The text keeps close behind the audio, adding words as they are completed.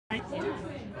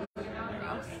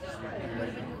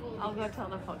I'll go tell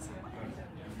the folks. Do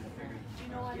you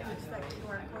know what to expect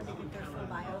QR code to get their full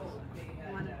bio?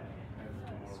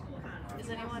 Is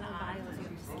anyone on?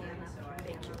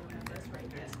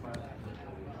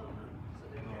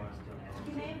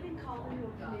 You may have been called into a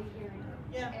committee hearing.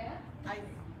 Yeah.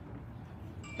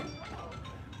 Good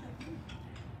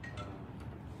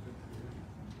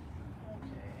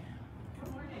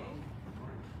morning.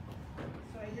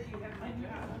 So I hear you have my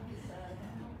job.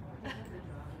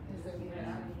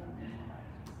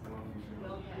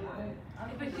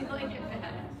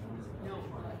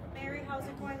 Mary, how's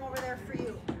it going over there for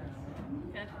you?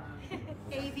 Good.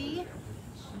 AV?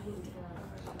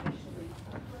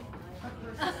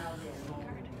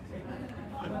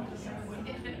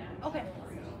 Okay.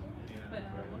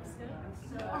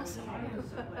 Awesome.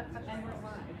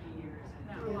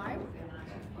 We're live?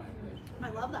 I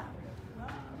love that.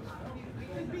 We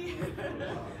could be.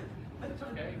 That's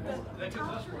okay. That gives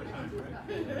us more time,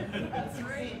 right? That's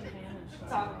right.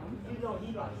 You know he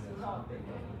likes to talk.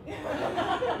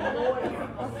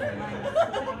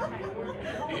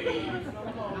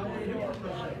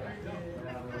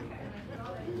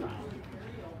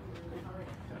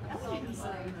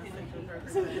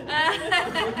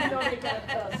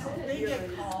 They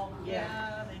get called.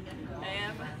 Yeah, they get called.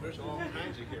 There's all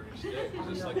kinds of hearings today. Is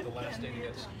this like the last day to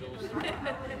get bills?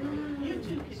 You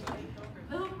two can take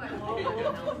over.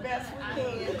 We'll do the best we can.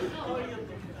 Oh, you'll do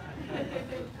that. I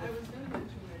was going to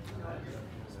mention that, you know,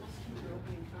 we're supposed to keep your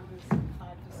opening comments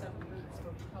 5 to 7 minutes,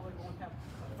 but we probably won't have a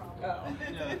problem.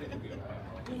 Yeah, I think we'll be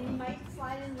okay. He might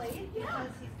slide in late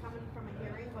because he's coming from a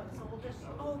hearing, but so we'll just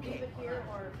leave it here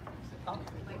or.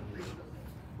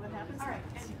 What happens? All right.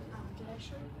 And did I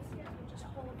show you this yet? You just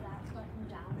hold that button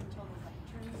down until the light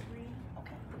turns green.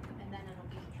 Okay. And then it'll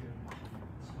be.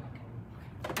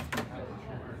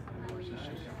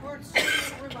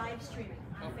 We're live streaming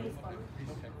on Facebook.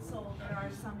 So there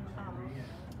are some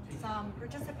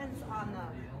participants on the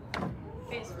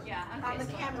Facebook, yeah, on the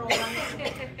camera. On the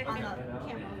camera.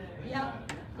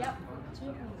 Yep. Yep.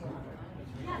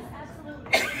 Yes,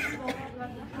 absolutely.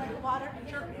 Like water.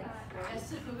 Sure.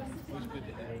 It's good to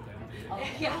have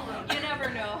that. Yeah, you never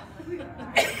know.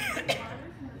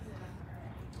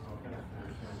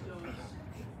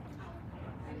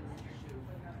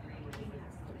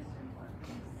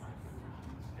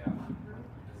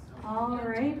 All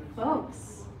right,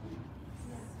 folks.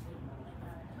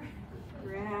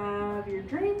 Grab your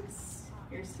drinks,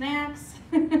 your snacks,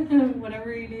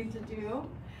 whatever you need to do.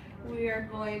 We are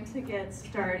going to get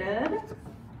started.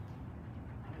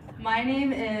 My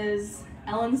name is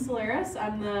Ellen Solaris.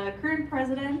 I'm the current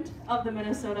president of the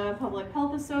Minnesota Public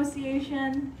Health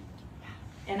Association,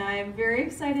 and I am very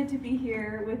excited to be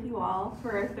here with you all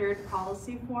for our third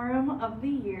policy forum of the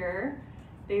year.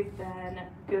 They've been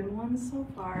good ones so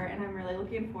far, and I'm really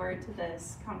looking forward to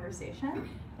this conversation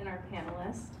and our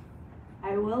panelists.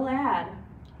 I will add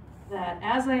that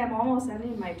as I am almost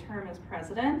ending my term as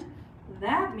president,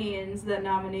 that means that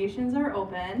nominations are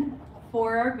open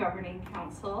for our governing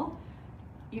council.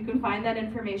 You can find that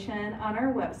information on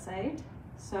our website.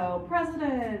 So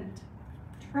president,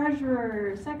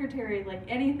 treasurer, secretary, like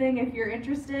anything, if you're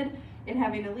interested in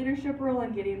having a leadership role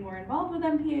and getting more involved with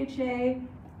MPHA,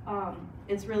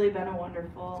 it's really been a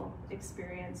wonderful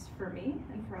experience for me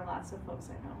and for lots of folks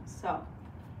I know. So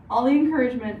all the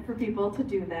encouragement for people to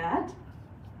do that.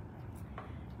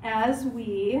 As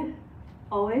we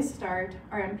always start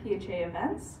our MPHA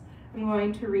events, I'm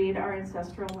going to read our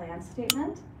ancestral land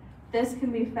statement. This can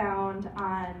be found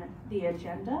on the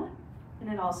agenda,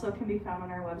 and it also can be found on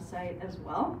our website as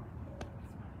well.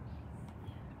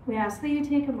 We ask that you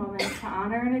take a moment to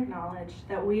honor and acknowledge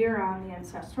that we are on the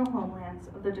ancestral homelands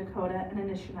of the Dakota and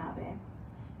Anishinaabe.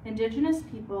 Indigenous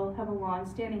people have a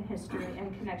long-standing history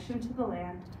and connection to the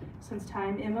land since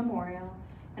time immemorial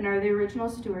and are the original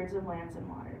stewards of lands and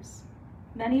waters.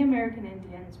 Many American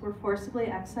Indians were forcibly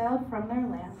exiled from their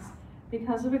lands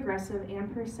because of aggressive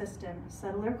and persistent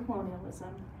settler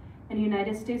colonialism and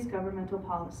United States governmental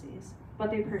policies, but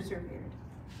they persevered.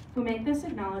 We make this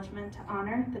acknowledgement to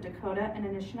honor the Dakota and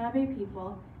Anishinaabe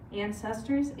people,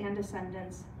 ancestors and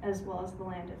descendants, as well as the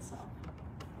land itself.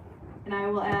 And I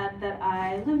will add that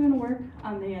I live and work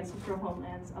on the ancestral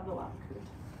homelands of the Wapakut.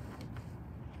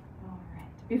 All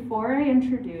right, before I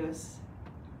introduce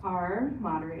our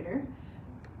moderator,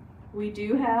 we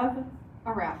do have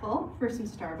a raffle for some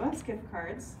Starbucks gift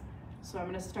cards. So I'm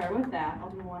going to start with that. I'll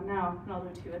do one now, and I'll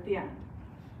do two at the end.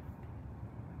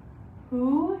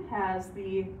 Who has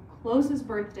the closest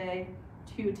birthday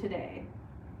to today?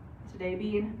 Today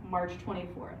being March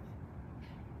 24th.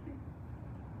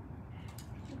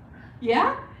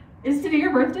 Yeah? Is today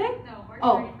your birthday? No, March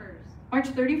 31st. March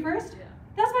 31st? Yeah.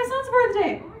 That's my son's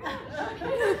birthday.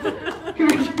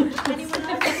 Congratulations. Anyone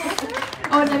else closer?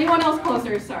 Oh, is anyone else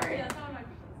closer? Sorry. Yeah, someone might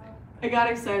be closer. I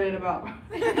got excited about.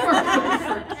 Anyone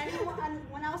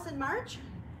else in March?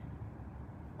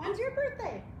 When's your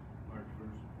birthday?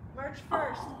 March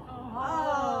 1st.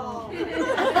 Oh.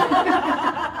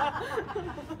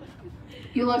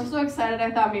 You look so excited, I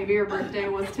thought maybe your birthday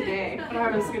was today, and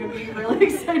I was going to be really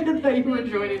excited that you were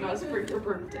joining us for your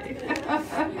birthday.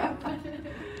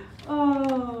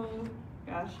 Oh,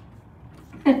 gosh.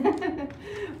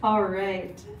 All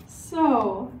right,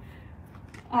 so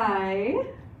I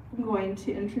am going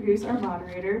to introduce our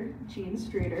moderator, Jean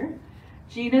Streetar.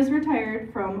 Jean is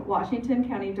retired from Washington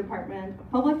County Department of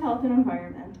Public Health and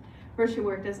Environment, where she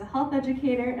worked as a health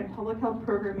educator and public health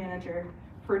program manager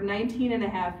for 19 and a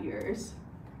half years.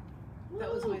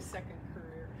 That was my second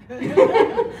career.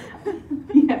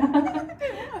 Yeah,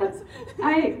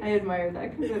 I admire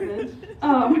that commitment.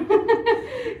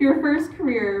 Your first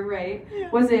career, right,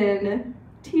 was in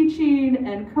teaching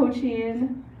and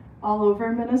coaching all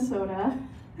over Minnesota.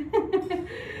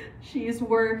 She's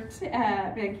worked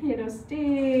at Mankato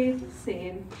State,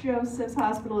 St. Joseph's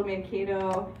Hospital in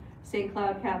Mankato, St.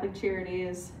 Cloud Catholic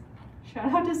Charities.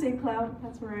 Shout out to St. Cloud,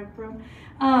 that's where I'm from.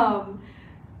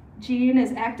 Jean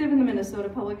is active in the Minnesota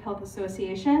Public Health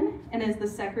Association and is the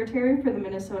secretary for the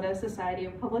Minnesota Society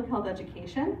of Public Health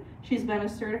Education. She's been a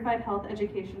certified health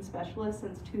education specialist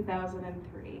since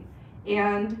 2003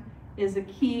 and is a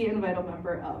key and vital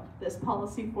member of this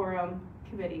policy forum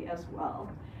committee as well.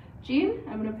 Jean,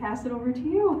 I'm going to pass it over to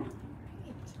you.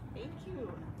 Great. Thank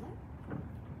you.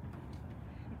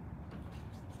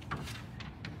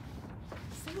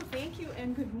 So thank you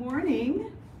and good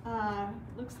morning.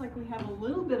 Looks like we have a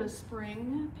little bit of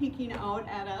spring peeking out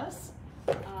at us.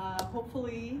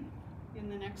 Hopefully in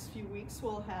the next few weeks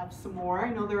we'll have some more.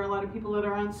 I know there are a lot of people that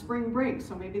are on spring break,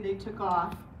 so maybe they took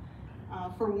off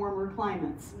for warmer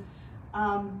climates.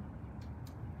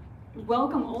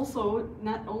 Welcome also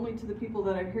not only to the people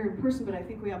that are here in person, but I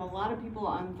think we have a lot of people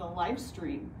on the live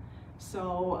stream.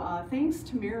 So thanks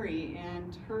to Mary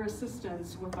and her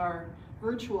assistance with our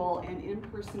virtual and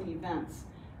in-person events.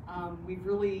 We've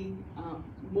really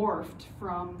morphed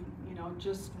from,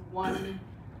 just one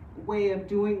way of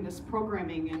doing this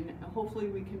programming, and hopefully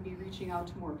we can be reaching out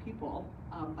to more people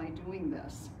by doing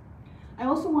this. I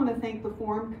also want to thank the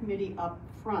Forum Committee up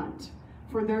front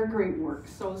for their great work.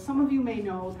 So some of you may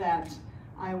know that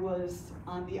I was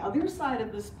on the other side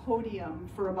of this podium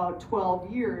for about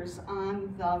 12 years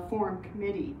on the Forum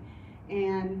Committee.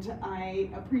 And I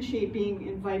appreciate being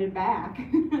invited back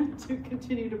to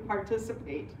continue to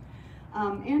participate.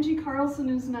 Angie Carlson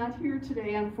is not here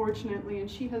today, unfortunately,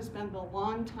 and she has been the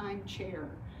longtime chair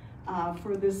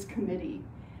for this committee.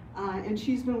 And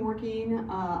she's been working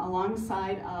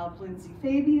alongside of Lindsay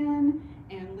Fabian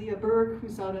and Leah Berg,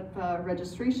 who's out at the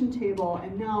registration table,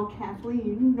 and now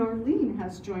Kathleen Norleen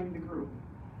has joined the group.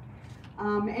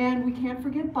 And we can't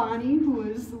forget Bonnie, who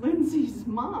is Lindsay's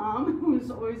mom,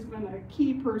 who's always been a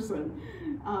key person.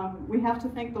 We have to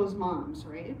thank those moms,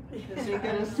 right? Because they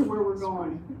get us to where we're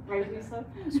going. Right, Lisa?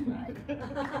 That's right.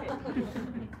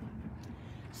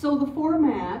 So the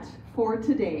format for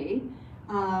today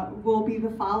will be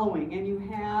the following, and you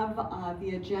have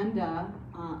the agenda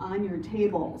on your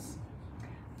tables.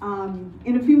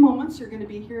 In a few moments, you're going to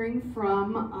be hearing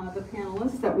from the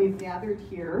panelists that we've gathered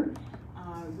here.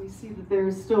 We see that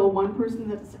there's still one person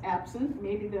that's absent.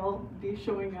 Maybe they'll be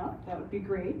showing up. That would be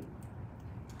great.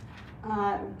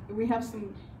 We have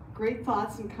some great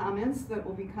thoughts and comments that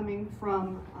will be coming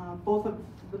from both of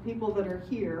the people that are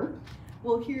here.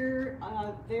 We'll hear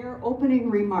their opening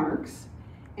remarks,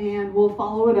 and we'll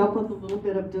follow it up with a little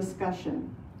bit of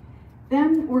discussion.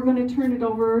 Then we're going to turn it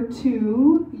over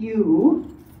to you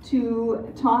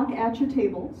to talk at your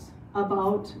tables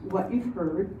about what you've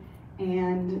heard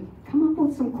and come up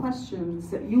with some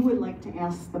questions that you would like to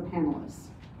ask the panelists.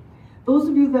 Those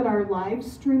of you that are live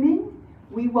streaming,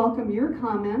 we welcome your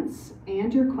comments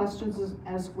and your questions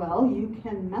as well. You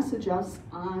can message us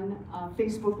on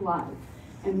Facebook Live,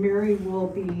 and Mary will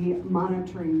be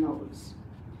monitoring those.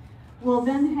 We'll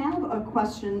then have a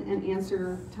question and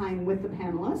answer time with the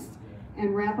panelists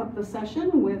and wrap up the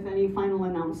session with any final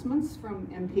announcements from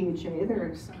MPHA. There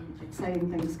are some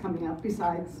exciting things coming up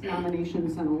besides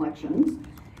nominations and elections.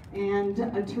 And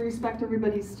to respect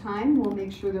everybody's time, we'll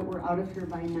make sure that we're out of here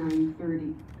by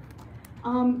 9:30.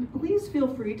 Please feel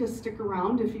free to stick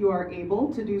around if you are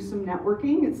able to do some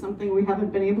networking. It's something we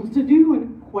haven't been able to do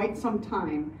in quite some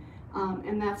time.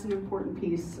 And that's an important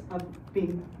piece of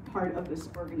being part of this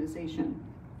organization.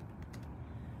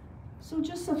 So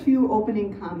just a few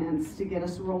opening comments to get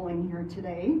us rolling here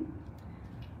today.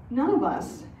 None of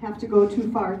us have to go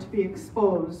too far to be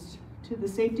exposed to the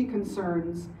safety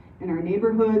concerns in our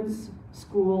neighborhoods,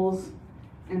 schools,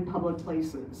 and public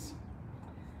places.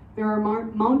 There are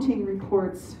mounting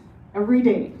reports every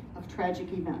day of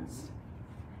tragic events,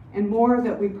 and more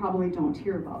that we probably don't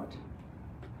hear about.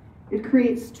 It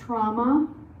creates trauma,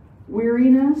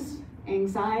 weariness,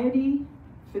 anxiety,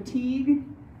 fatigue.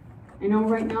 I know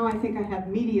right now I think I have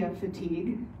media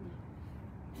fatigue,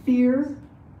 fear,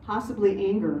 possibly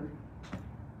anger,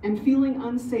 and feeling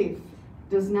unsafe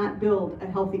does not build a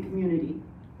healthy community.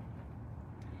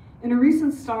 In a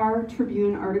recent Star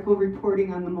Tribune article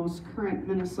reporting on the most current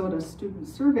Minnesota student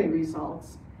survey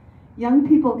results, young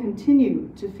people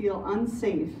continue to feel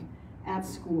unsafe at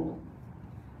school.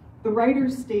 The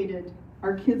writers stated,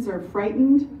 "Our kids are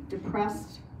frightened,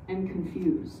 depressed, and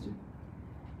confused."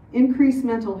 Increased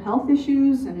mental health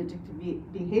issues and addictive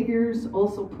behaviors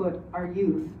also put our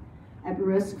youth at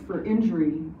risk for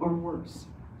injury or worse.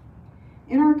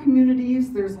 In our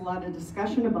communities, there's a lot of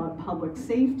discussion about public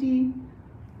safety,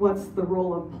 what's the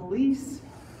role of police,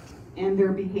 and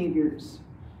their behaviors.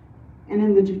 And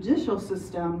in the judicial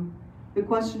system, the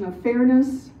question of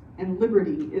fairness and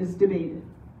liberty is debated.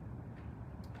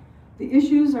 The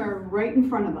issues are right in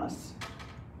front of us,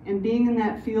 and being in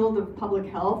that field of public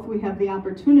health, we have the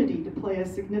opportunity to play a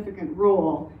significant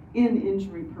role in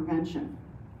injury prevention.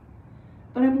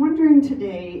 But I'm wondering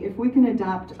today if we can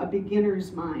adopt a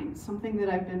beginner's mind, something that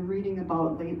I've been reading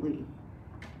about lately.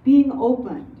 Being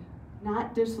open,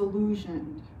 not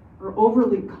disillusioned or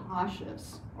overly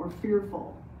cautious or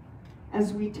fearful,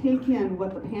 as we take in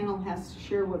what the panel has to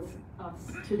share with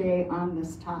us today on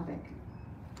this topic.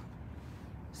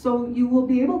 So you will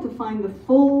be able to find the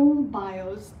full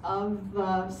bios of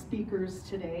the speakers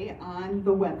today on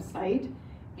the website.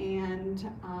 And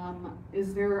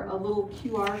is there a little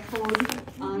QR code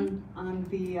on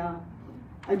the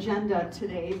agenda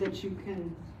today that you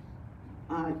can,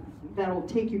 that'll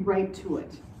take you right to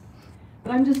it.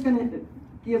 But I'm just gonna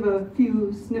give a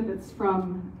few snippets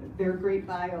from their great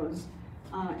bios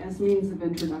as means of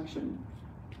introduction.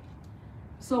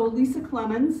 So Lisa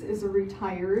Clemons is a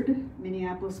retired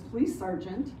Minneapolis police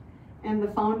sergeant and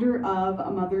the founder of A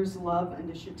Mother's Love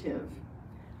Initiative,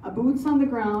 a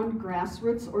boots-on-the-ground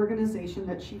grassroots organization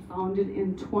that she founded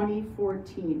in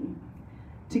 2014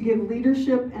 to give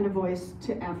leadership and a voice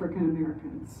to African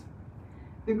Americans.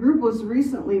 The group was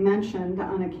recently mentioned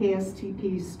on a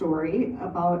KSTP story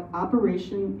about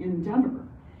Operation Endeavor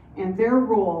and their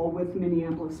role with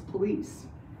Minneapolis police.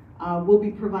 We'll be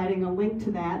providing a link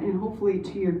to that and hopefully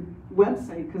to your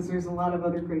website because there's a lot of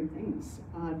other great things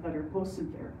that are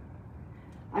posted there.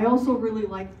 I also really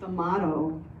like the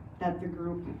motto that the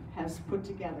group has put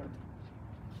together.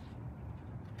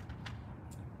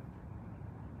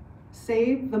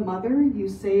 Save the mother, you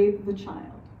save the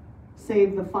child.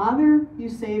 Save the father, you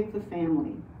save the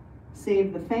family.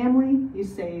 Save the family, you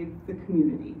save the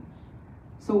community.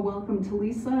 So welcome to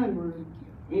Lisa, and we're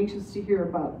anxious to hear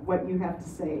about what you have to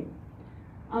say.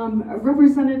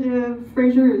 Representative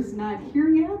Frazier is not here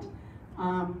yet.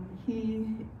 He,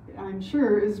 I'm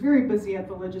sure, is very busy at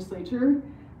the legislature.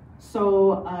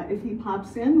 So if he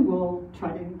pops in, we'll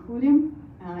try to include him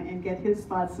and get his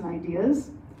thoughts and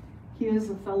ideas. He is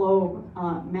a fellow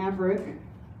Maverick,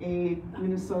 a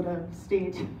Minnesota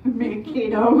State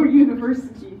Mankato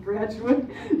University graduate.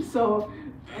 So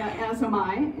as am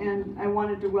I, and I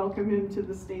wanted to welcome him to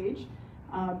the stage.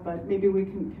 But maybe we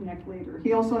can connect later.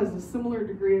 He also has a similar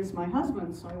degree as my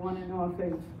husband, so I want to know if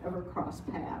they've ever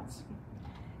crossed paths.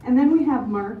 And then we have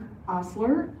Mark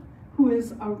Osler, who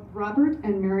is a Robert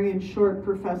and Marion Short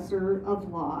Professor of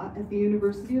Law at the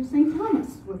University of St.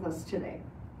 Thomas with us today.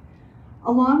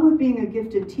 Along with being a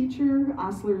gifted teacher,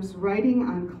 Osler's writing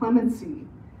on clemency,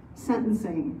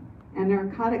 sentencing, and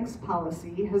narcotics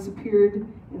policy has appeared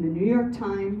in the New York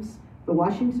Times, the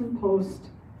Washington Post,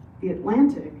 the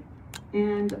Atlantic,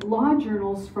 and law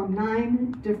journals from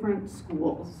 9 different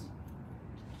schools.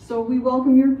 So we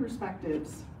welcome your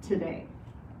perspectives today.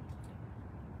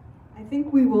 I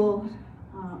think we will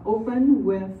open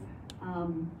with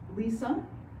Lisa,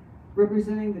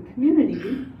 representing the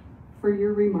community, for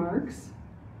your remarks.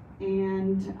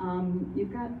 And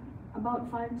you've got about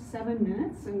 5 to 7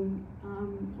 minutes, and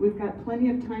we've got plenty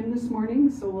of time this morning,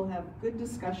 so we'll have good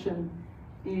discussion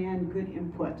and good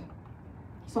input.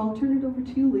 So I'll turn it over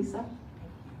to you, Lisa.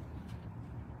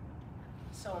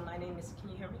 So my name is, can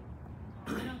you hear me?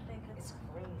 I don't think it's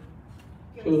green.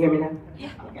 Can you hear me now?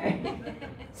 Yeah. Okay.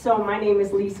 So my name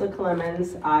is Lisa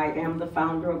Clemons. I am the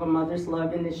founder of A Mother's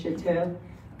Love Initiative.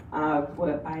 I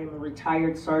am a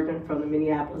retired sergeant from the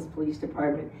Minneapolis Police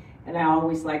Department, And I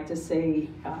always like to say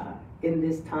in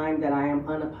this time that I am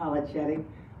unapologetic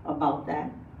about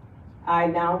that. I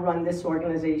now run this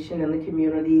organization in the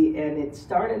community, and it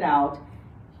started out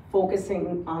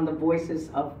focusing on the voices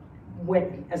of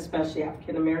women, especially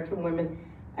African American women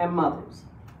and mothers.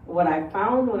 What I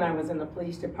found when I was in the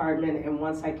police department and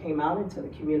once I came out into the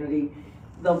community,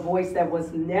 the voice that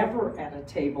was never at a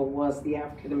table was the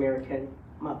African American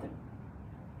mother.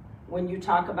 When you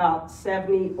talk about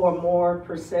 70% or more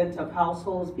of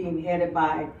households being headed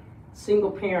by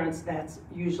single parents, that's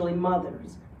usually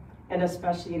mothers, and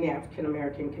especially in the African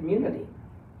American community.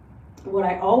 What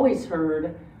I always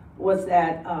heard was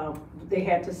that they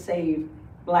had to save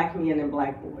black men and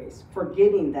black boys,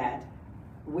 forgetting that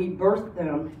we birthed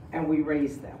them and we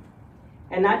raised them.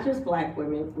 And not just black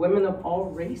women, women of all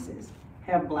races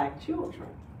have black children.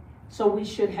 So we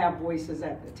should have voices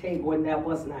at the table, and that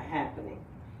was not happening.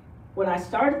 When I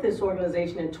started this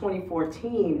organization in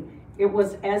 2014, it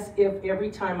was as if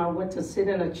every time I went to sit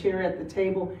in a chair at the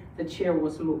table, the chair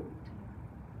was moved.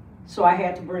 So I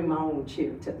had to bring my own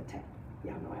chair to the table.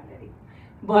 Y'all know how that is.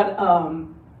 But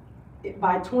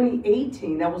by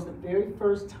 2018, that was the very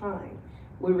first time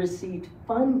we received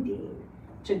funding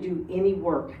to do any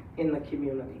work in the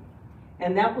community.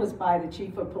 And that was by the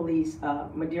Chief of Police,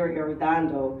 Moderator,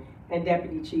 and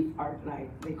Deputy Chief Art Knight.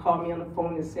 They called me on the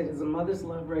phone and said, is a mother's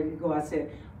love ready to go? I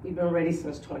said, we've been ready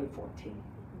since 2014.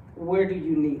 Where do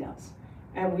you need us?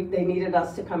 And they needed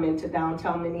us to come into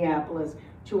downtown Minneapolis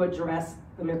to address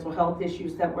the mental health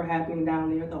issues that were happening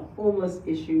down there, the homeless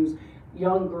issues,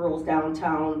 young girls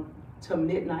downtown to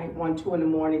midnight, 1, 2 in the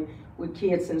morning with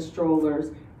kids in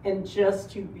strollers, and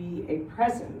just to be a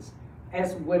presence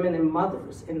as women and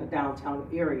mothers in the downtown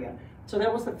area. So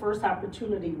that was the first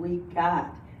opportunity we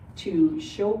got to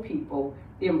show people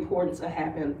the importance of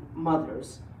having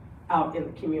mothers out in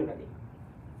the community.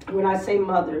 When I say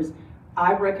mothers,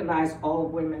 I recognize all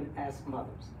women as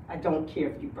mothers. I don't care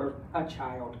if you birth a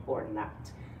child or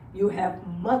not. You have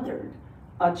mothered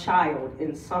a child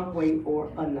in some way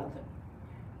or another.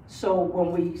 So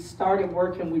when we started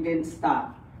working, we didn't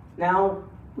stop. Now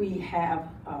we have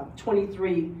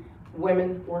 23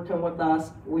 women working with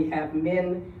us. We have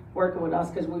men working with us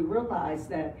because we realized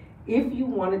that if you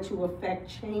wanted to affect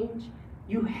change,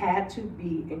 you had to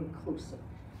be inclusive.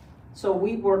 So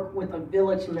we work with a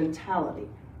village mentality.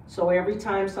 So every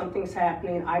time something's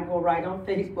happening, I go right on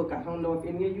Facebook. I don't know if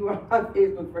any of you are on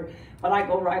Facebook, but I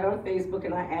go right on Facebook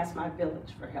and I ask my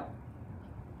village for help.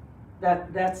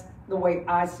 That's the way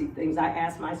I see things. I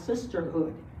ask my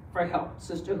sisterhood for help.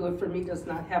 Sisterhood for me does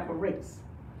not have a race.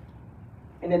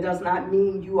 And it does not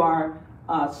mean you are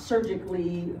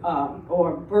surgically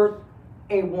or birth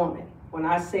a woman. When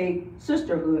I say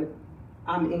sisterhood,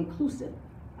 I'm inclusive.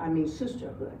 I mean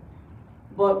sisterhood.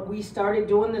 But we started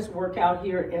doing this work out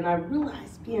here, and I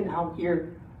realized being out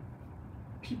here,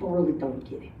 people really don't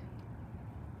get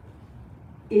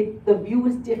it. The view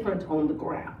is different on the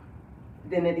ground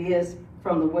than it is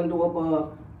from the window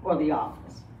above or the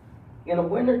office. In the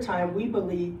wintertime, we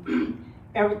believe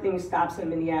everything stops in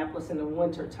Minneapolis in the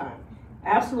wintertime.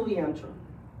 Absolutely untrue.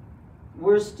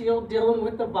 We're still dealing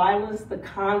with the violence, the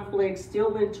conflict,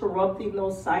 still interrupting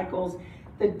those cycles.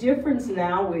 The difference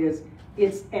now is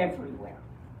it's everywhere.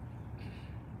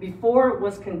 Before it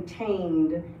was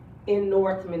contained in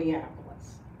North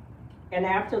Minneapolis. And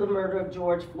after the murder of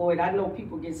George Floyd, I know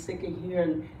people get sick of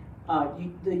hearing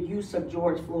the use of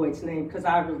George Floyd's name, because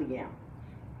I really am.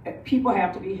 People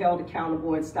have to be held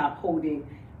accountable and stop holding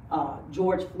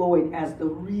George Floyd as the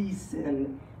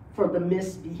reason for the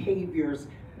misbehaviors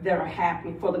that are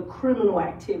happening, for the criminal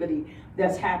activity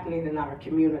that's happening in our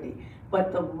community.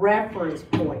 But the reference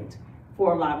point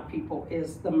for a lot of people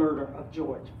is the murder of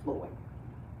George Floyd.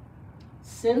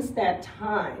 Since that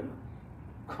time,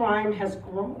 crime has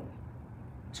grown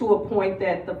to a point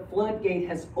that the floodgate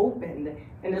has opened,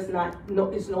 and it's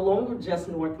no longer just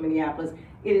North Minneapolis.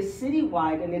 It is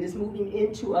citywide, and it is moving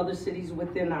into other cities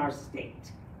within our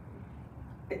state.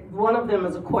 One of them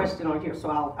is a question on here, so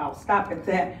I'll stop at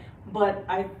that. But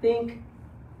I think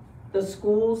the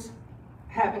schools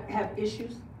have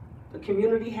issues. The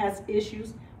community has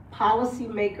issues.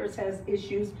 Policymakers has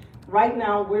issues. Right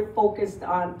now, we're focused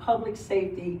on public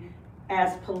safety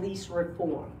as police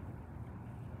reform.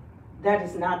 That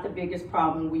is not the biggest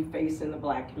problem we face in the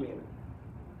Black community.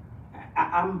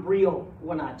 I'm real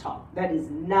when I talk. That is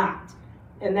not.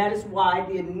 And that is why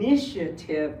the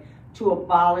initiative to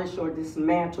abolish or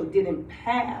dismantle didn't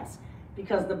pass,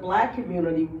 because the Black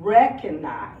community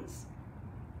recognized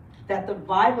that the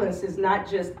violence is not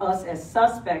just us as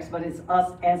suspects, but it's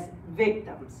us as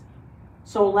victims.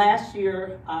 So last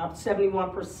year,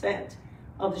 71%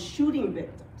 of the shooting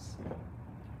victims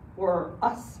were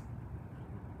us.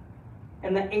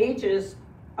 And the ages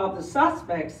of the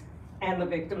suspects and the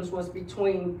victims was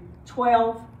between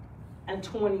 12 and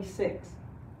 26.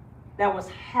 That was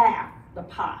half the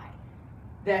pie.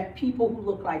 That people who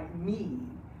look like me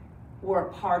were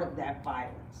a part of that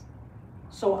violence.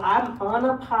 So I'm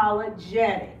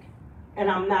unapologetic, and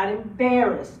I'm not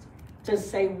embarrassed to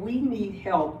say we need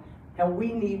help and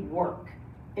we need work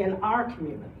in our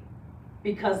community.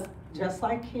 Because just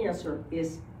like cancer, it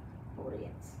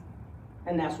spreads.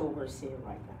 And that's what we're seeing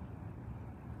right now.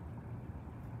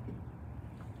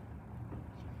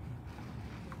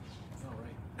 All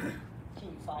right. Can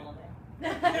you follow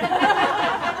that?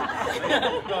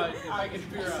 But if I can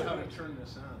figure out how to turn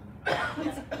this on.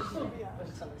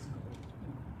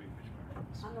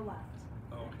 On the left.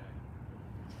 Okay.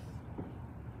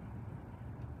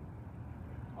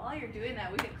 While you're doing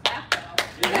that, we could clap though.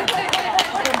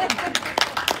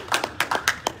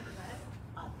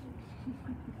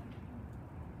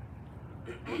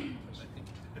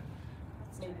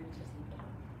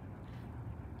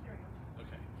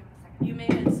 You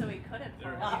made it so he couldn't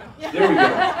fall. There we go.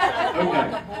 Okay.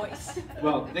 The voice.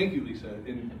 Well, thank you, Lisa.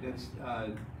 And it's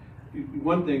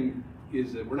one thing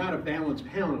is that we're not a balanced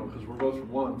panel because we're both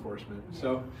from law enforcement.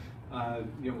 So,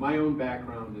 you know, my own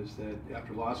background is that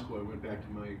after law school, I went back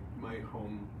to my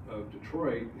home of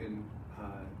Detroit and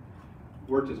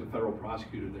worked as a federal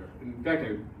prosecutor there. And in fact,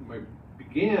 I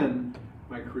began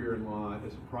my career in law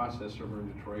as a process server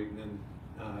in Detroit, and then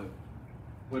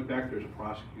went back there as a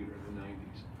prosecutor in the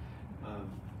 90s.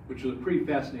 Which was a pretty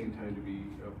fascinating time to be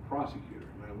a prosecutor,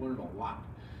 and I learned a lot.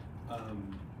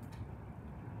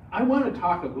 I want to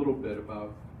talk a little bit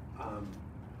about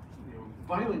you know,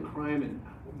 violent crime and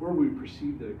where we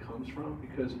perceive that it comes from,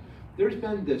 because there's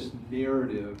been this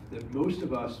narrative that most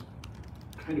of us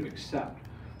kind of accept,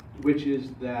 which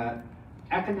is that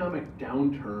economic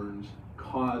downturns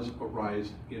cause a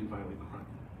rise in violent crime.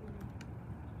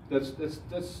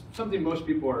 That's something most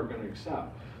people are going to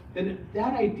accept. And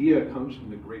that idea comes from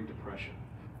the Great Depression.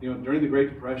 You know, during the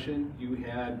Great Depression, you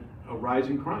had a rise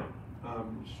in crime,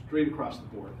 straight across the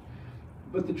board.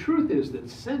 But the truth is that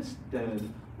since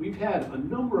then, we've had a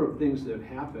number of things that have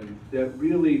happened that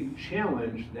really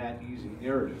challenge that easy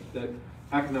narrative, that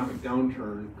economic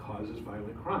downturn causes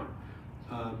violent crime.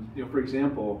 You know, for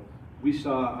example, we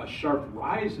saw a sharp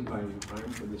rise in violent crime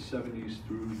from the 70s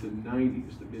through the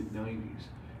 90s, the mid-90s.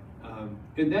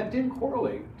 And that didn't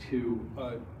correlate to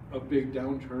a big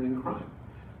downturn in crime.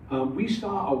 We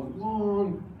saw a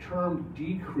long-term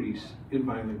decrease in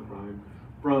violent crime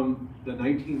from the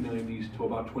 1990s to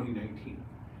about 2019.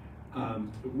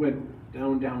 It went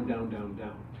down, down, down, down,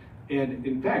 down. And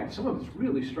in fact, some of it's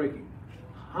really striking.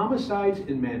 Homicides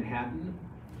in Manhattan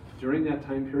during that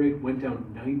time period went down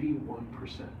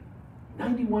 91%.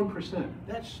 91%.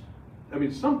 That's, I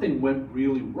mean, something went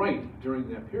really right during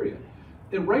that period.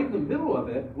 And right in the middle of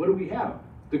it, what do we have?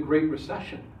 The Great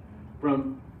Recession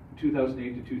from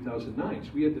 2008 to 2009.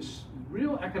 So we had this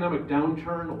real economic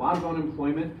downturn, a lot of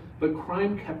unemployment, but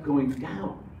crime kept going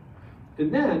down.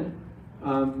 And then,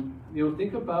 you know,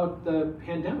 think about the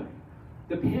pandemic.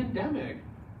 The pandemic,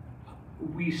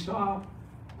 we saw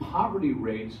poverty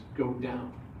rates go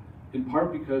down, in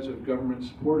part because of government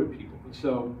support of people. And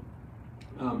so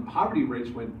poverty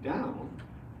rates went down,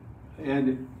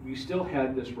 and we still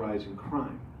had this rise in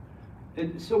crime.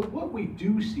 And so what we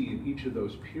do see in each of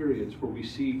those periods where we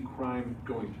see crime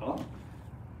going up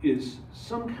is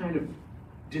some kind of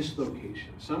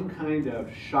dislocation, some kind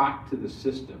of shock to the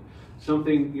system.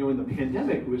 Something, you know, in the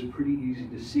pandemic, it was pretty easy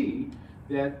to see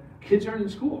that kids aren't in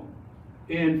school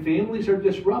and families are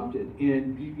disrupted,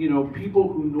 and, you know,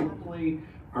 people who normally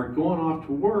are going off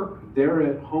to work, they're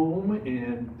at home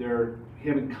and they're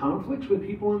having conflicts with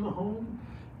people in the home.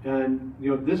 And,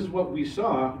 you know, this is what we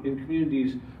saw in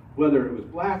communities, whether it was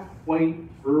black, white,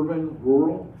 urban,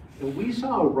 rural. And we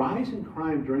saw a rise in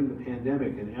crime during the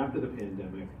pandemic and after the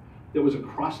pandemic that was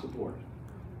across the board.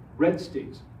 Red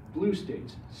states, blue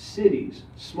states, cities,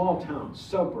 small towns,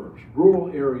 suburbs,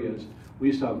 rural areas,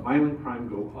 we saw violent crime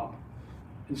go up.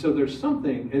 And so there's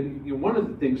something, and, you know, one of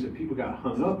the things that people got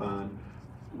hung up on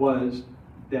was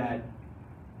that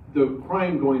the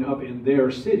crime going up in their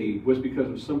city was because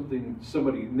of something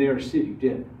somebody in their city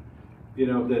did. You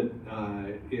know, that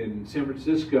in San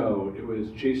Francisco, it was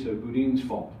Chesa Boudin's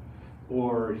fault.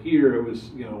 Or here, it was,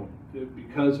 you know,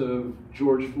 because of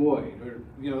George Floyd, or,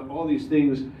 you know, all these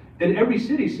things. And every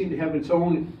city seemed to have its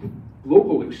own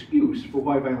local excuse for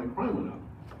why violent crime went up.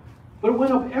 But it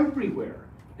went up everywhere.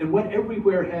 And what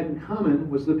everywhere had in common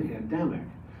was the pandemic,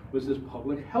 was this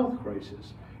public health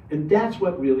crisis. And that's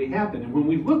what really happened. And when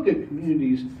we look at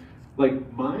communities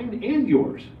like mine and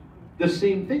yours, the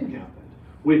same thing happened,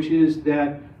 which is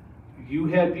that you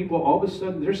had people, all of a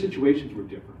sudden, their situations were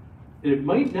different. And it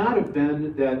might not have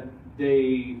been that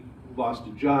they lost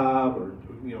a job or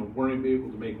weren't able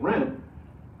to make rent,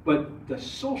 but the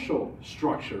social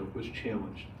structure was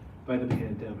challenged by the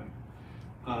pandemic.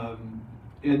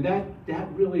 And that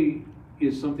really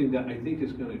is something that I think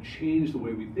is going to change the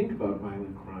way we think about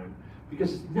violent crime,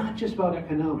 because it's not just about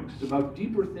economics, it's about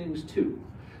deeper things too.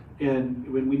 And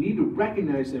when we need to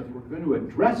recognize that if we're going to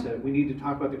address it, we need to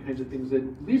talk about the kinds of things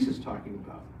that Lisa's talking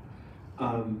about.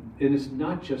 And it's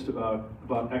not just about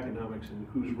economics and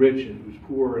who's rich and who's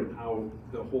poor and how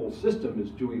the whole system is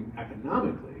doing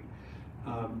economically.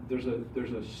 There's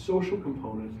a social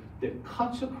component that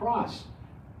cuts across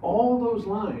all those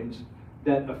lines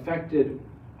that affected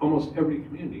almost every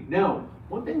community. Now,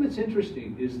 one thing that's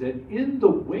interesting is that in the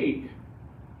wake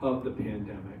of the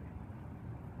pandemic,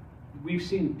 we've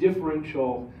seen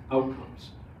differential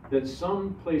outcomes, that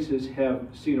some places have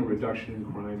seen a reduction in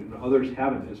crime and others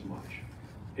haven't as much.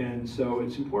 And so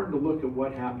it's important to look at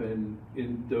what happened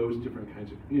in those different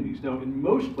kinds of communities. Now, in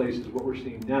most places, what we're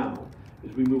seeing now,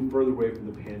 as we move further away from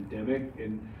the pandemic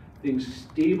and things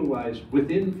stabilize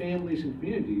within families and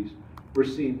communities, we're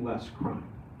seeing less crime,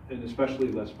 and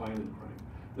especially less violent crime.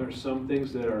 There are some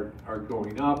things that are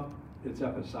going up. It's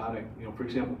episodic, for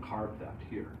example, car theft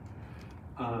here.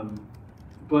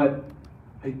 But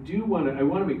I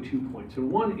want to make 2 points.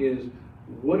 And one is,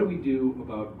 what do we do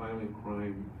about violent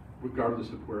crime regardless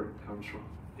of where it comes from?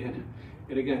 And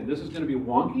again, this is going to be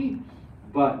wonky,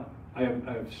 but I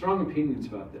have strong opinions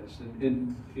about this.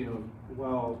 And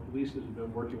while Lisa's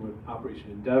been working with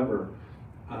Operation Endeavor,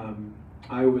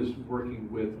 I was working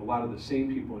with a lot of the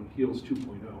same people in HEALS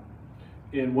 2.0.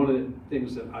 And one of the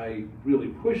things that I really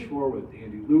pushed for with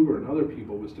Andy Luger and other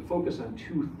people was to focus on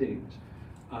 2 things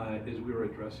as we were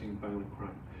addressing violent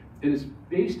crime. And it's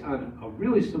based on a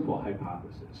really simple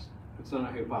hypothesis. It's not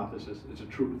a hypothesis, it's a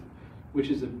truth, which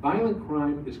is that violent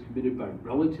crime is committed by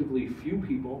relatively few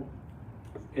people,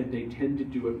 and they tend to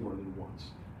do it more than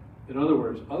once. In other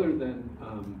words, other than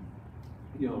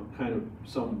kind of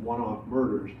some one-off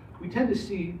murders, we tend to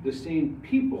see the same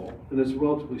people, and it's a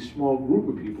relatively small group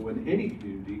of people in any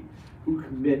community who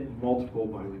commit multiple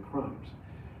violent crimes.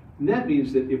 And that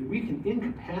means that if we can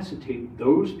incapacitate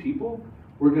those people,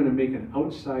 we're going to make an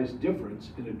outsized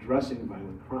difference in addressing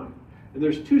violent crime. And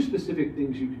there's 2 specific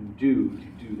things you can do to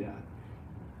do that.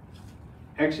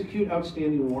 Execute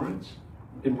outstanding warrants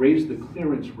and raise the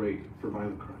clearance rate for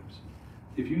violent crimes.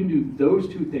 If you can do those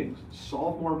 2 things,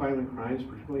 solve more violent crimes,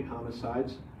 particularly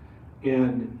homicides,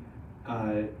 and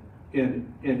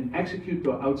execute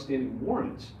the outstanding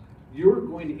warrants, you're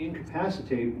going to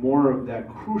incapacitate more of that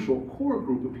crucial core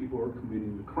group of people who are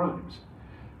committing the crimes.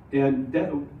 And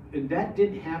that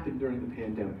didn't happen during the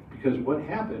pandemic, because what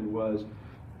happened was,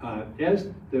 as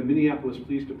the Minneapolis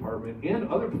Police Department and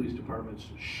other police departments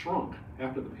shrunk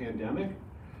after the pandemic,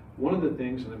 one of the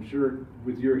things, and I'm sure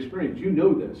with your experience, you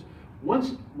know this,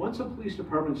 once a police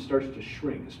department starts to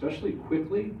shrink, especially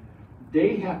quickly,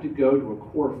 they have to go to a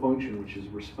core function, which is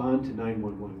respond to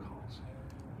 911 calls,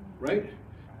 right?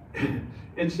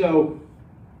 And so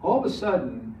all of a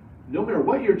sudden, no matter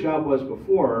what your job was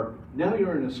before, now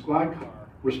you're in a squad car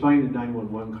responding to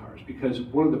 911 cars, because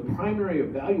one of the primary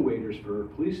evaluators for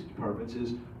police departments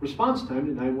is response time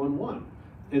to 911.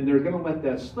 And they're going to let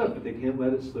that slip, but they can't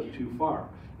let it slip too far.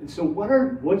 And so what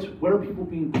are people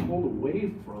being pulled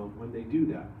away from when they do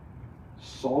that?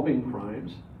 Solving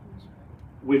crimes,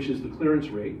 which is the clearance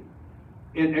rate,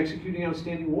 and executing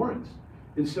outstanding warrants.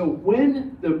 And so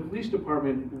when the police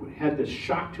department had this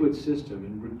shock to its system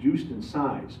and reduced in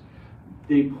size,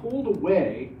 they pulled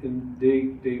away and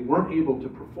they weren't able to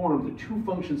perform the 2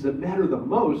 functions that matter the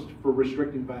most for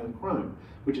restricting violent crime,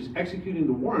 which is executing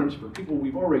the warrants for people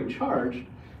we've already charged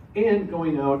and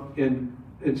going out and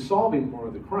solving more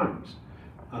of the crimes.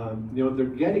 They're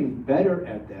getting better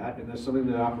at that, and that's something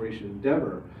that Operation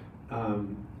Endeavor,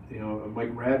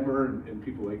 Mike Radmer and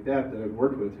people like that I've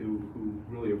worked with who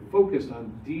really have focused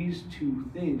on these 2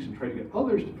 things and try to get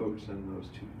others to focus on those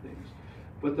 2 things.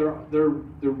 But there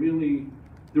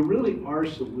really are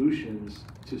solutions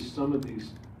to some of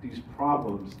these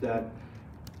problems that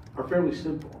are fairly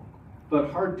simple, but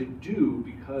hard to do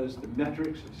because the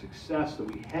metrics of success that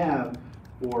we have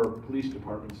for police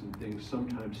departments and things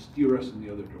sometimes steer us in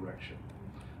the other direction.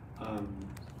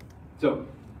 So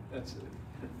that's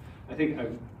it. I think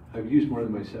I've used more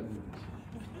than my 7 minutes.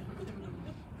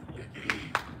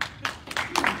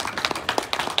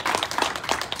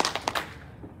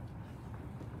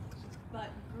 But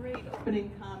great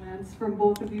opening comments from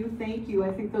both of you. Thank you.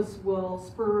 I think this will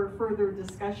spur further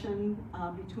discussion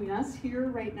between us here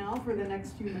right now for the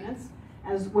next few minutes,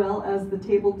 as well as the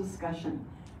table discussion.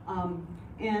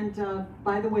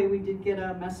 By the way, we did get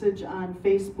a message on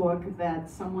Facebook that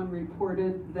someone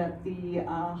reported that the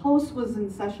House was in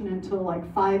session until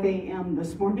like 5 a.m.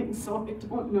 this morning, so I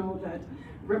don't know that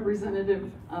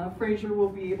Representative Frazier will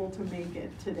be able to make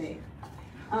it today.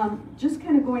 Just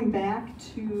kind of going back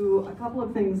to a couple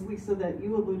of things, Lisa, that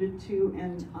you alluded to,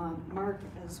 and Mark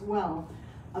as well,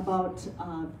 about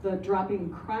the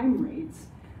dropping crime rates.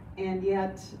 And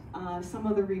yet, some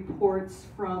of the reports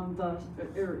from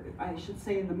I should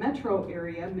say in the metro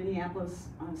area, Minneapolis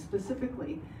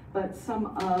specifically, but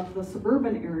some of the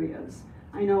suburban areas.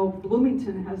 I know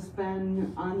Bloomington has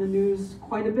been on the news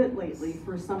quite a bit lately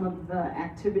for some of the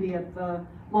activity at the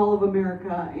Mall of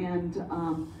America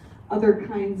and other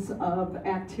kinds of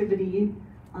activity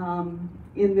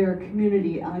in their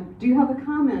community. Do you have a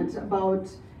comment about,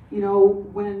 you know,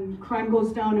 when crime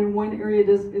goes down in one area,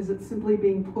 is it simply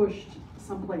being pushed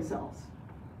someplace else?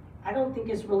 I don't think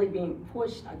it's really being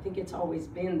pushed. I think it's always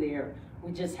been there.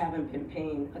 We just haven't been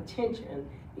paying attention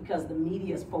because the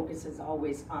media's focus is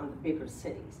always on the bigger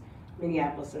cities,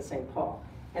 Minneapolis and St. Paul.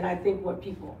 And I think what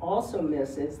people also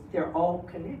miss is they're all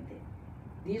connected.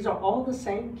 These are all the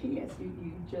same kids.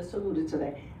 You just alluded to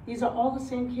that. These are all the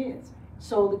same kids.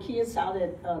 So the kids out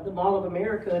at the Mall of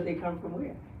America, they come from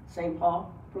where? St.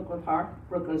 Paul, Brooklyn Park,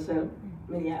 Brooklyn Center,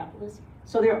 Minneapolis.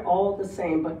 So they're all the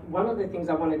same. But one of the things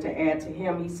I wanted to add to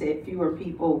him, he said fewer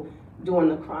people doing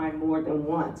the crime more than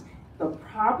once. The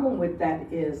problem with that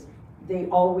is they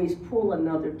always pull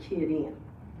another kid in.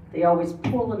 They always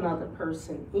pull another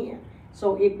person in.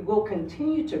 So it will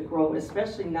continue to grow,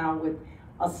 especially now with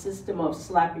a system of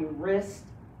slapping wrists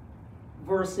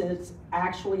versus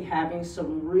actually having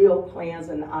some real plans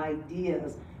and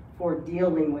ideas for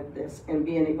dealing with this and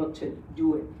being able to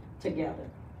do it together.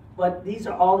 But these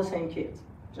are all the same kids.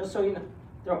 Just so you know,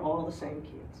 they're all the same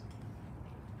kids.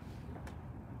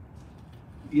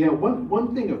 Yeah,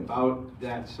 one thing about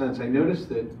that sense, I noticed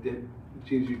that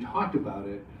James, you talked about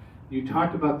it. You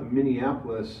talked about the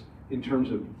Minneapolis in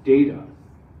terms of data,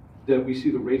 that we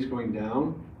see the rates going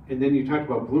down, and then you talked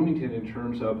about Bloomington in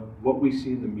terms of what we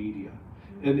see in the media.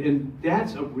 And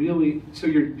that's a really, so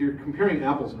you're comparing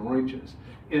apples and oranges.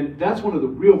 And that's one of the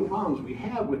real problems we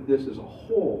have with this as a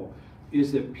whole,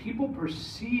 is that people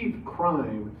perceive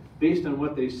crime based on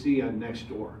what they see on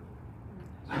Nextdoor.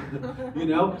 You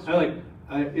know,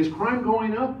 is crime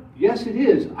going up? Yes, it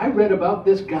is. I read about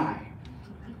this guy.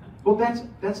 Well,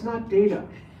 that's not data.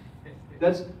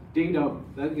 That's data.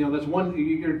 That's one.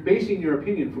 You're basing your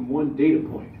opinion from one data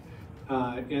point,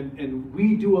 and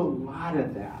we do a lot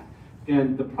of that.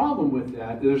 And the problem with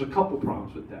that, there's a couple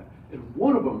problems with that. And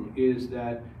one of them is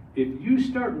that if you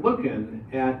start looking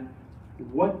at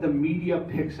what the media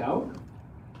picks out,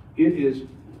 it is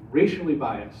racially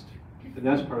biased, and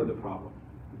that's part of the problem.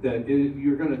 That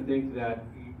you're going to think that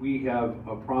we have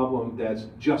a problem that's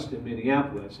just in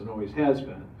Minneapolis and always has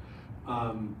been.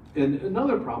 And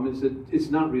another problem is that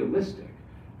it's not realistic.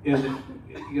 And,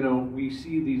 you know, we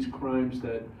see these crimes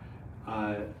that,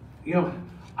 you know,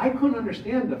 I couldn't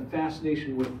understand the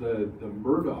fascination with the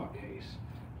Murdaugh case.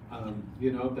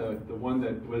 You know, the one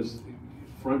that was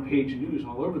front page news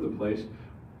all over the place.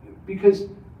 Because,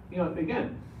 you know,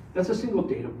 again, that's a single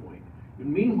data point.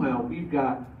 And meanwhile, we've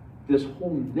got this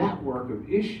whole network of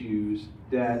issues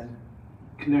that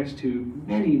connects to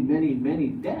many, many, many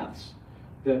deaths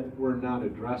that we're not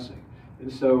addressing.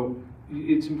 And so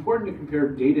it's important to compare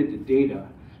data to data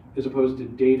as opposed to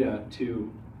data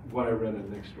to what I read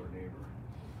on Next Door Neighbor.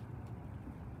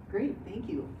 Great, thank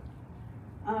you.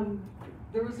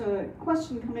 There was a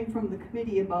question coming from the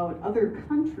committee about other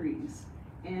countries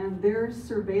and their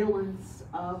surveillance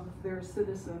of their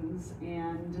citizens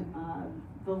and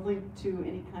the link to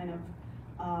any kind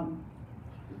of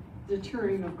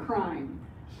deterring of crime.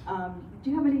 Do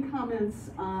you have any comments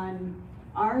on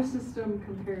our system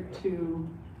compared to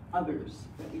others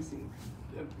that you see?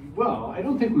 Well, I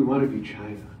don't think we want to be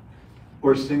China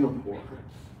or Singapore.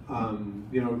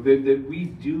 You know, that we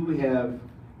do have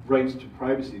rights to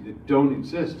privacy that don't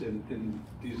exist in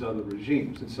these other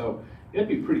regimes. And so you have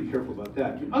to be pretty careful about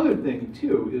that. The other thing,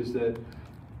 too, is that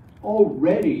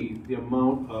already the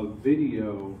amount of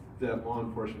video that law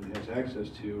enforcement has access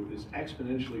to is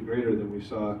exponentially greater than we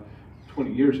saw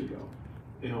 20 years ago.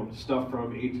 You know, stuff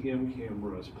from ATM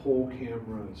cameras, poll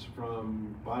cameras,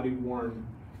 from body-worn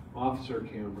officer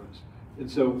cameras. And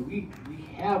so we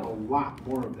have a lot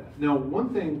more of that. Now,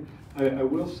 one thing I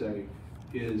will say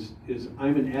is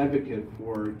I'm an advocate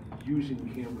for using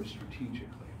cameras strategically.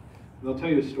 And I'll tell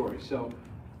you a story. So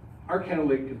our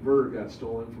catalytic converter got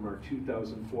stolen from our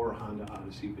 2004 Honda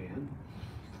Odyssey van.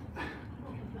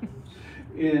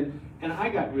 and I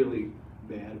got really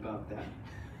mad about that.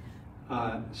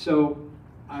 So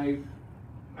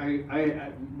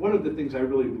one of the things I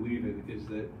really believe in is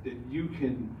that you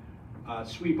can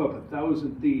sweep up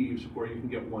 1,000 thieves or you can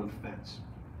get one fence.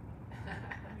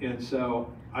 And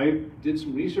so I did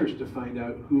some research to find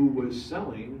out who was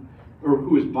selling or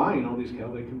who was buying all these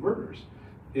catalytic converters.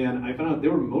 And I found out they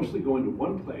were mostly going to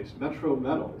one place, Metro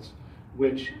Metals,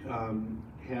 which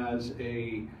has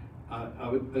a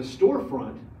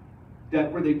storefront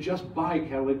where they just buy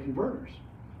catalytic converters.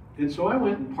 And so I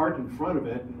went and parked in front of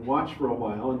it and watched for a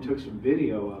while and took some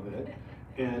video of it,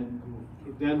 and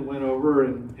then went over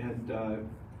and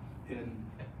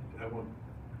I won't,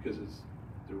 because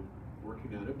they're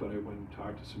working on it, but I went and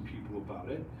talked to some people about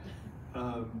it.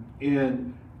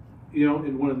 And you know,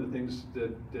 and one of the things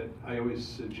that I always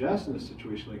suggest in a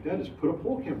situation like that is put a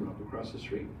pole camera up across the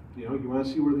street. You know, you want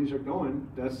to see where these are going,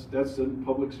 that's in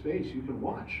public space, you can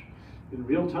watch in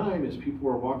real time as people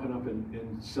are walking up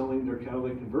and selling their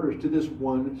catalytic converters to this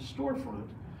one storefront.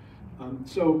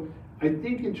 So I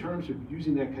think in terms of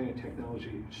using that kind of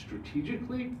technology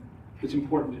strategically, it's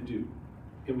important to do.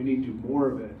 And we need to do more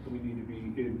of it. We need to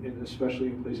be, and especially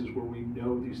in places where we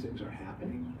know these things are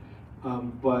happening.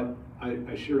 But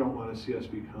I sure don't want to see us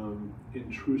become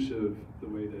intrusive the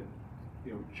way that,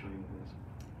 you know, China is.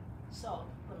 So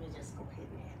let me just go ahead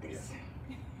and add this.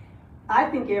 I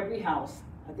think every house,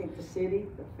 I think the city,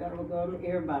 the federal government,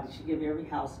 everybody should give every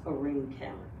house a Ring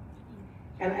camera.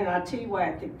 And I'll tell you why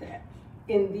I think that.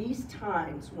 In these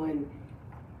times when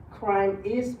crime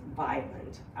is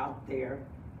violent out there,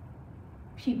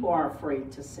 people are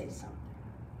afraid to say something.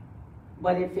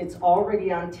 But if it's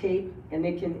already on tape and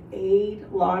it can aid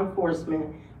law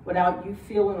enforcement without you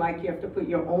feeling like you have to put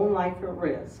your own life at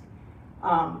risk,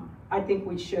 I think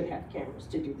we should have cameras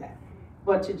to do that.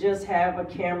 But to just have a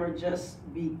camera just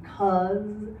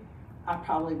because, I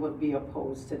probably would be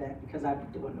opposed to that because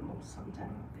I'd be doing the most sometime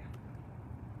out there.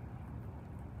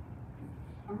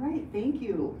 All right, thank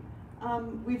you.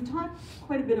 We've talked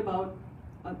quite a bit about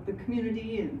the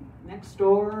community and next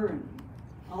door and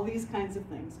all these kinds of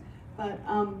things. But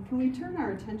can we turn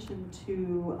our attention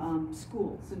to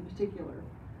schools in particular,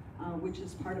 which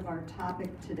is part of our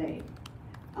topic today.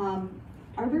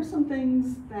 Are there some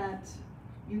things that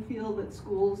you feel that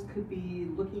schools could be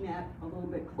looking at a little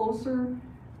bit closer?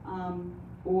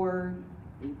 Or,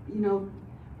 you know,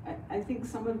 I think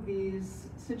some of these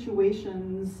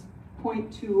situations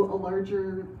point to a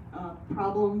larger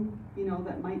problem, you know,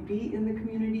 that might be in the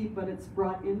community, but it's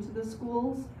brought into the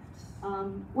schools.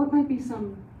 What might be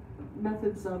some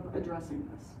methods of addressing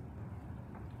this?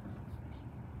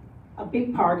 A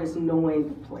big part is knowing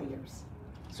the players.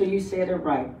 So you said it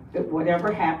right, that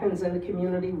whatever happens in the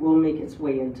community will make its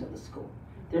way into the school.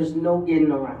 There's no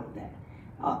getting around that.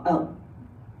 A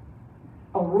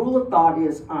rule of thought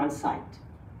is on site.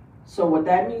 So what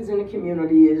that means in the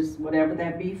community is whatever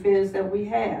that beef is that we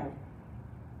have,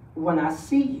 when I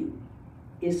see you,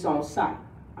 it's on site.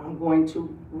 I'm going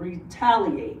to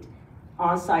retaliate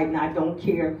on site, and I don't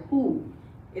care who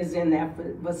is in that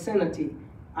vicinity.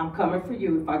 I'm coming for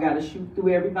you. If I got to shoot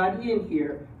through everybody in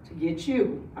here to get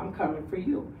you, I'm coming for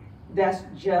you. That's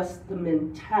just the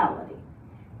mentality.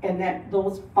 And that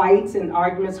those fights and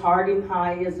arguments, Harding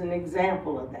High is an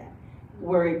example of that,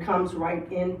 where it comes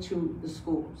right into the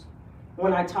schools.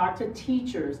 When I talk to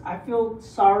teachers, I feel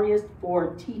sorriest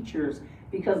for teachers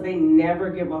because they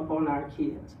never give up on our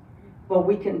kids, but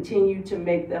we continue to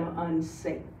make them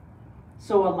unsafe.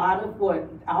 So a lot of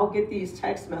I'll get these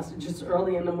text messages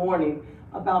early in the morning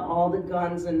about all the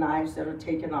guns and knives that are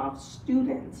taken off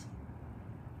students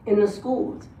in the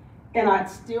schools. And I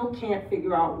still can't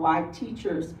figure out why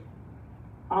teachers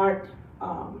aren't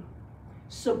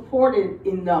supported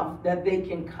enough that they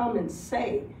can come and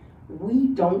say, we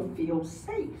don't feel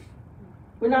safe.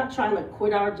 We're not trying to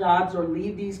quit our jobs or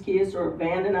leave these kids or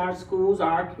abandon our schools or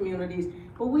our communities,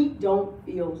 but we don't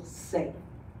feel safe.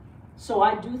 So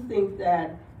I do think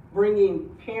that bringing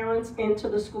parents into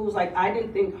the schools, like I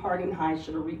didn't think Harding High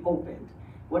should have reopened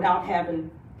without having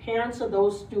parents of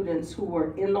those students who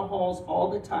were in the halls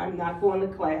all the time, not going to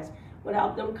class,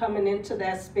 without them coming into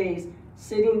that space,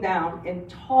 sitting down and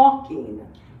talking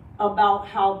about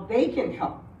how they can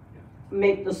help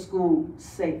make the school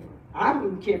safer. I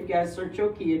don't care if you guys search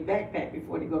your kid backpack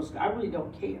before they go to school. I really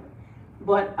don't care.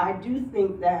 But I do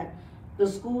think that the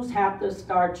schools have to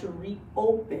start to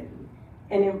reopen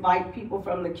and invite people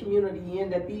from the community in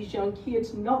that these young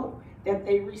kids know that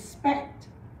they respect.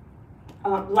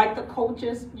 Like the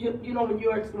coaches, you know, when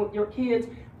your kids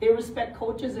They respect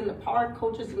coaches in the park,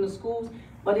 coaches in the schools.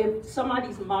 But if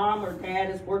somebody's mom or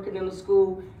dad is working in the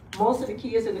school, most of the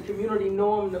kids in the community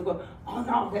know them, and they'll go, oh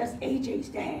no, that's AJ's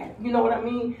dad. You know what I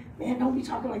mean? Man, don't be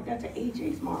talking like that to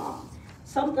AJ's mom.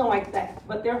 Something like that.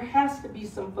 But there has to be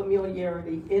some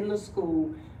familiarity in the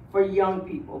school for young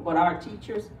people. But our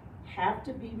teachers have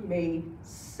to be made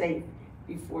safe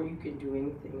before you can do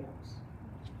anything else.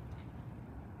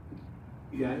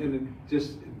 Yeah, and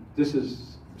this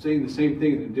is saying the same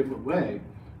thing in a different way,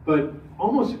 but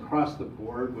almost across the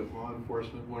board with law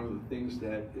enforcement, one of the things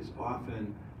that is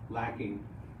often lacking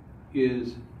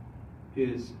is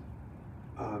this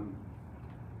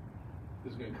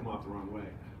is going to come off the wrong way,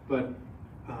 but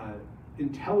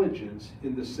intelligence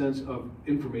in the sense of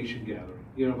information gathering,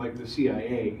 you know, like the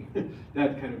CIA,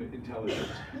 that kind of intelligence.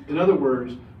 In other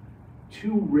words,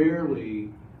 too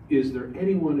rarely is there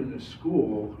anyone in a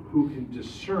school who can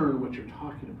discern what you're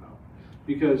talking about.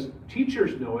 Because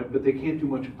teachers know it, but they can't do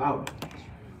much about it.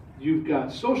 You've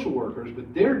got social workers,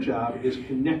 but their job is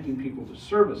connecting people to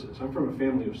services. I'm from a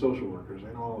family of social workers,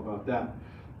 I know all about that.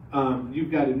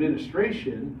 You've got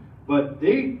administration, but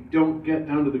they don't get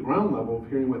down to the ground level of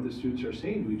hearing what the students are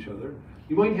saying to each other.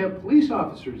 You might have police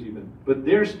officers even, but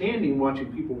they're standing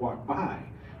watching people walk by.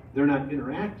 They're not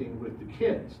interacting with the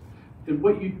kids. And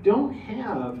what you don't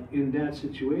have in that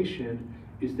situation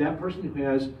is that person who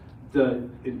has the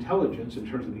intelligence in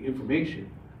terms of the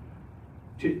information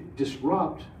to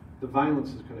disrupt the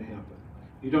violence that's going to happen.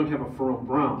 You don't have a Ferrone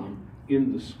Brown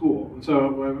in the school. And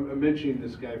so I'm mentioning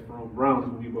this guy, Ferrone Brown,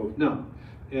 who we both know.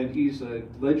 And he's a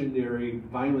legendary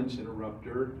violence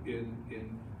interrupter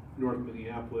in North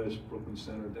Minneapolis, Brooklyn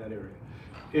Center, that area.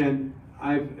 And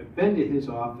I've been to his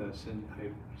office, and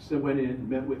I went in,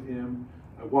 met with him.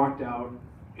 I walked out,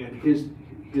 and his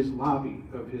lobby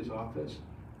of his office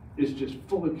is just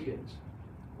full of kids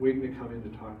waiting to come in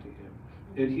to talk to him.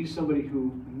 And he's somebody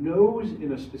who knows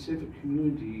in a specific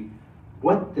community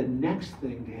what the next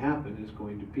thing to happen is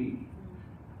going to be.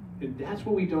 And that's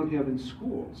what we don't have in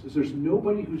schools, is there's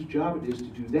nobody whose job it is to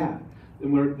do that.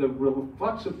 And where the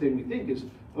reflexive thing we think is,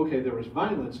 okay, there was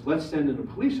violence, let's send in a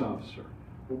police officer.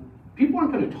 Well, people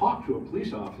aren't going to talk to a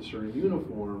police officer in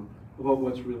uniform about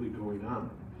what's really going on.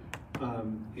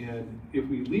 And if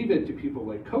we leave it to people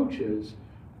like coaches,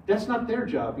 that's not their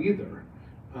job either.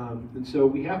 And so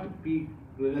we have to be,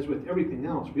 as with everything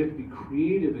else, we have to be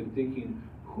creative in thinking,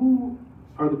 who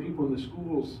are the people in the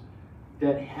schools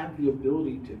that have the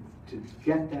ability to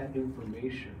get that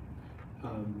information?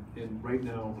 And right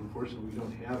now, unfortunately, we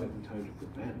don't have it in time to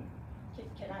prevent it.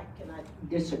 Can I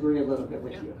disagree a little bit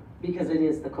with you? Because it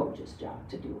is the coach's job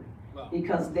to do it.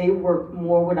 Because they work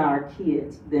more with our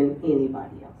kids than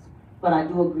anybody else. But I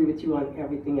do agree with you on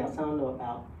everything else. I don't know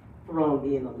about Ferrone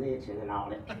being a legend and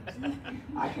all that.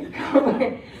 I can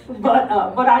comment. But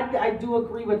I do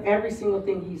agree with every single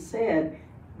thing he said.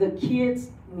 The kids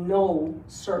know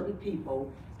certain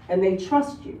people and they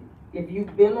trust you. If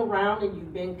you've been around and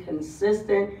you've been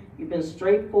consistent, you've been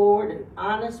straightforward and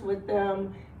honest with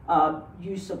them,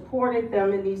 you supported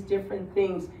them in these different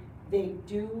things, they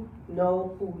do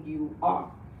know who you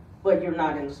are, but you're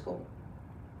not in the school.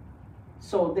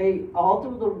 So they, all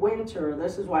through the winter,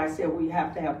 this is why I said we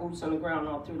have to have boots on the ground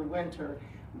all through the winter,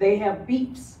 they have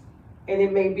beeps. And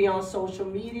it may be on social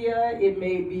media, it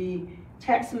may be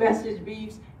text message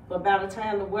beeps, but by the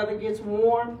time the weather gets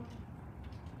warm,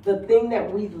 the thing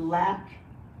that we lack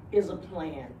is a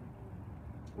plan.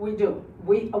 We do.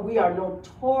 We are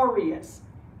notorious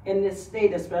in this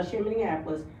state, especially in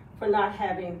Minneapolis, for not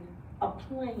having a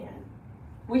plan.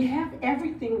 We have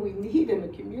everything we need in the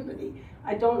community.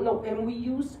 I don't know, and we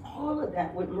used all of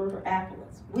that with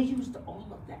Murderapolis. We used all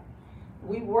of that.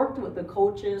 We worked with the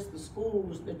coaches, the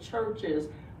schools, the churches,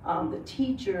 the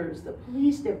teachers, the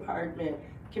police department,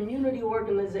 community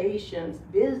organizations,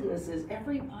 businesses,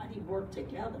 everybody worked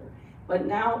together. But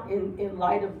now in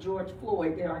light of George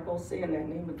Floyd, there I go saying that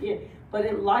name again, but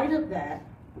in light of that,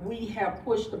 we have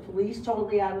pushed the police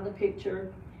totally out of the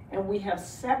picture, and we have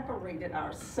separated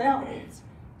ourselves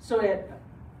so that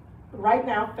right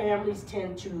now families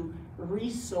tend to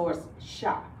resource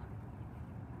shop.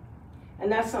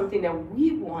 And that's something that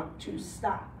we want to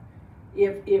stop.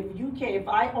 If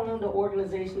I own the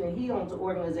organization and he owns the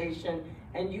organization,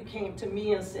 and you came to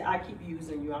me and said, I keep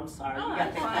using you, I'm sorry. Oh, you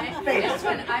that's fine. That's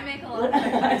when I make a lot of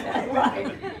money.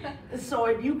 Right. So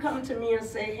if you come to me and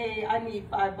say, hey, I need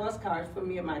 5 bus cards for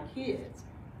me and my kids,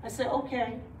 I say,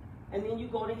 okay. And then you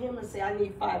go to him and say, I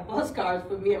need 5 bus cards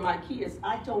for me and my kids.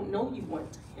 I don't know you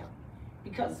went to him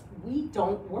because we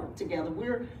don't work together.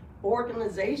 We're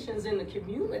organizations in the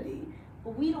community,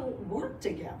 but we don't work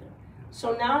together.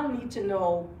 So now I need to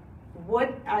know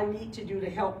what I need to do to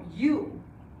help you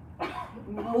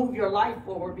move your life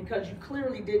forward, because you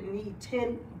clearly didn't need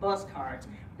 10 bus cards.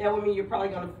 That would mean you're probably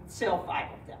going to sell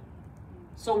 5 of them.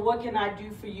 So what can I do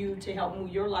for you to help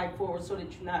move your life forward so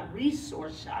that you're not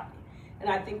resource shopping? And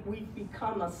I think we've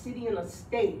become a city and a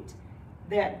state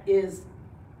that is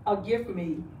a give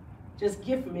me, just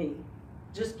give me,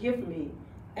 just give me.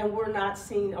 And we're not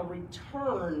seeing a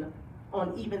return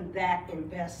on even that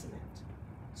investment.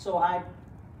 So I'm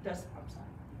sorry,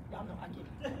 y'all know I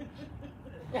get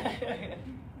it.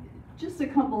 Just a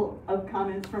couple of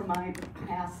comments from my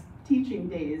past teaching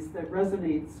days that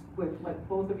resonates with what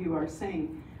both of you are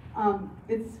saying.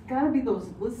 It's got to be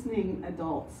those listening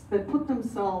adults that put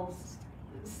themselves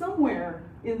somewhere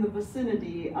in the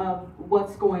vicinity of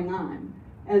what's going on.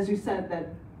 As you said, that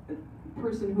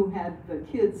person who had the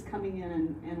kids coming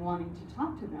in and wanting to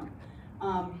talk to them.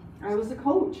 I was a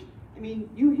coach. I mean,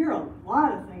 you hear a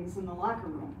lot of things in the locker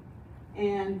room,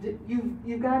 and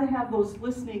you've got to have those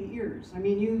listening ears. I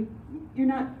mean, you're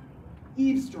not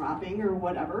eavesdropping or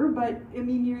whatever, but I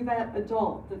mean, you're that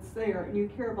adult that's there, and you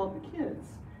care about the kids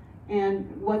and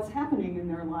what's happening in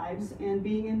their lives and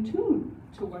being in tune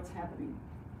to what's happening.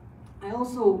 I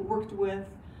also worked with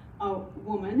a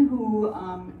woman who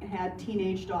had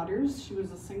teenage daughters. She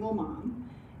was a single mom,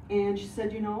 and she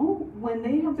said, you know, when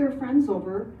they have their friends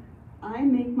over, I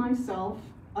make myself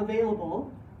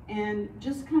available and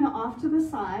just kind of off to the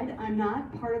side. I'm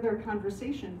not part of their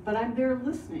conversation, but I'm there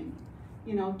listening,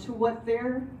 you know, to what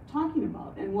they're talking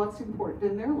about and what's important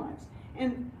in their lives.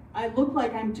 And I look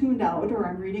like I'm tuned out, or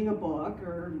I'm reading a book,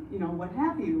 or, you know, what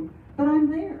have you, but I'm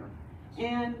there.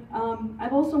 And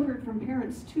I've also heard from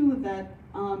parents too that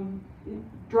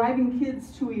driving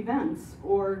kids to events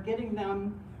or getting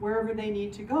them wherever they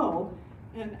need to go,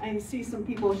 and I see some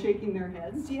people shaking their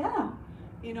heads, yeah,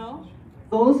 you know,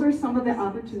 those are some of the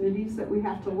opportunities that we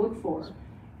have to look for.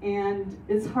 And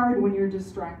it's hard when you're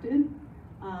distracted,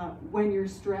 when you're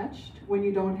stretched, when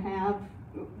you don't have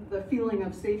the feeling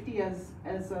of safety as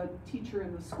a teacher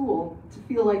in the school, to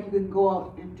feel like you can go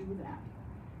out and do that.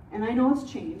 And I know it's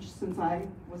changed since I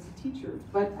was a teacher,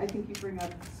 but I think you bring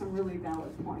up some really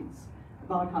valid points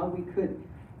about how we could,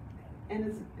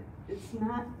 and it's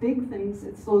not big things,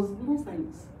 it's those little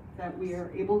things that we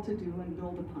are able to do and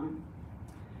build upon.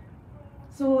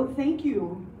 So thank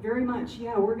you very much.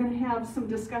 Yeah, we're gonna have some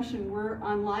discussion. We're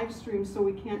on live stream, so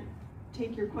we can't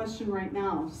take your question right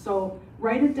now. So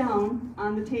write it down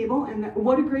on the table, and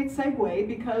what a great segue,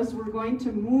 because we're going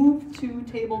to move to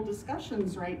table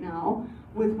discussions right now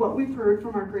with what we've heard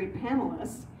from our great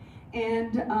panelists.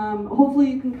 And hopefully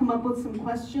you can come up with some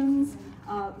questions.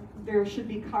 There should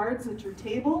be cards at your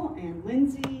table, and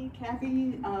Lindsay,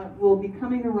 Kathy will be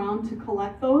coming around to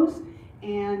collect those.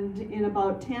 And in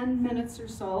about 10 minutes or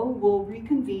so, we'll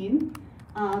reconvene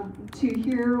to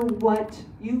hear what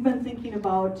you've been thinking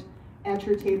about at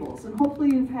your tables. And hopefully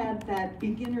you've had that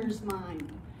beginner's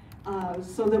mind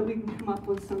so that we can come up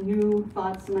with some new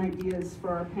thoughts and ideas for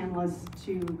our panelists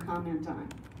to comment on.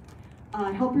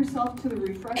 Help yourself to the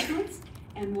refreshments,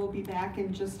 and we'll be back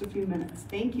in just a few minutes.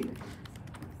 Thank you.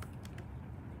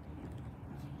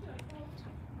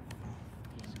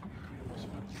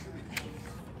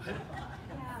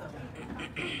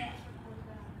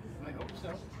 I hope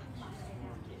so.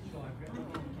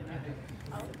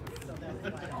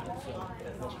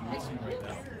 Missing right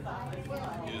now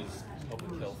is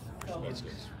public health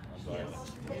perspectives on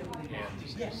violence and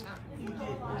disease.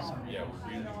 Yeah, we're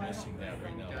really missing that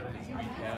right now because we have